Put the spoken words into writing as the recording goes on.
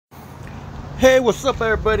Hey, what's up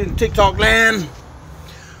everybody in TikTok land?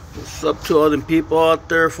 What's up to all them people out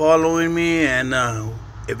there following me? And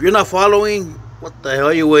if you're not following, what the hell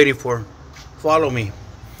are you waiting for? Follow me.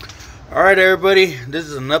 Alright everybody, this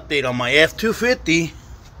is an update on my F250.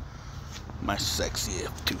 My sexy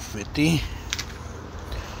F250.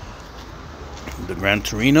 The Gran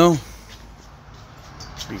Torino.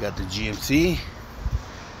 We got the GMC.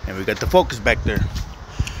 And we got the Focus back there.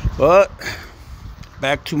 But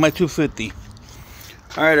back to my 250.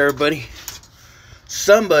 Alright everybody,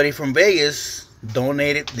 somebody from Vegas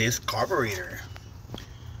donated this carburetor.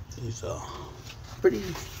 It's a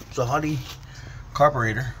hottie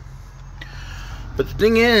carburetor. But the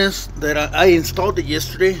thing is that I installed it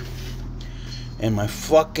yesterday, and my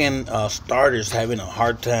fucking starter's having a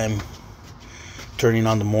hard time turning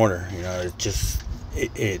on the motor. You know, it just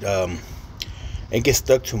it gets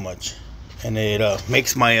stuck too much, and it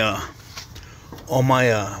makes my all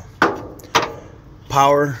my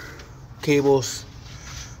power cables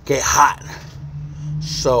get hot.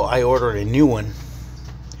 So I ordered a new one,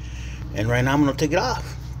 and right now I'm gonna take it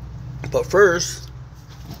off. But first,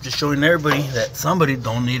 just showing everybody that somebody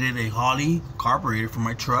donated a Holley carburetor for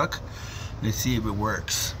my truck. Let's see if it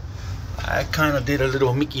works. I kind of did a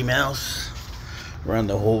little Mickey Mouse, ran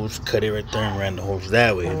the hose, cut it right there, and ran the hose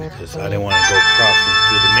that way because I didn't want to go crossing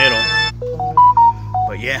through the middle.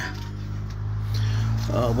 But yeah,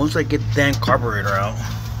 once I get the damn carburetor out,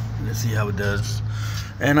 let's see how it does.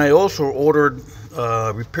 And I also ordered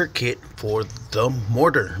a repair kit for the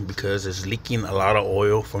motor because it's leaking a lot of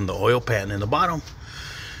oil from the oil pan in the bottom.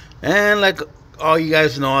 And like all you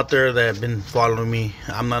guys know out there that have been following me,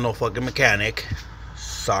 I'm not no fucking mechanic.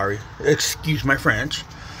 Sorry, excuse my French.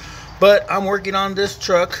 But I'm working on this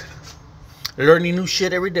truck, learning new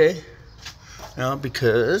shit every day, you know,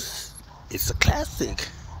 because it's a classic.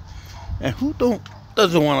 And who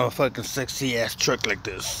doesn't want a fucking sexy ass truck like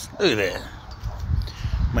this? Look at that.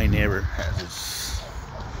 My neighbor has this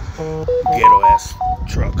ghetto ass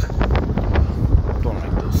truck. Don't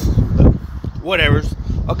like this, but whatever's.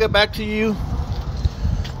 I'll get back to you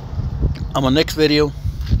on my next video.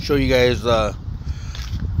 Show you guys the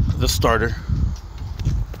starter.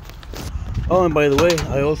 Oh, and by the way,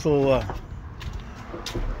 I also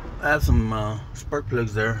have some spark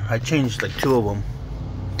plugs there. I changed like 2 of them.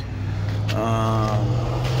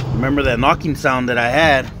 Remember that knocking sound that I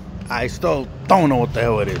had? I still don't know what the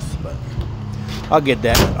hell it is, but I'll get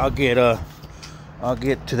that. I'll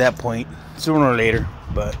get to that point sooner or later.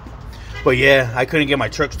 But yeah, I couldn't get my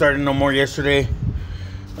truck started no more yesterday.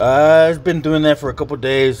 I've been doing that for a couple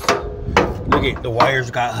days. Look at the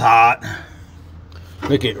wires got hot.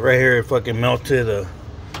 Look at right here, it fucking melted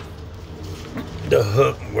the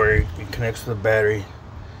hook where it connects to the battery.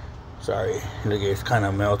 Sorry, look, it's kind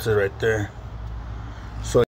of melted right there. So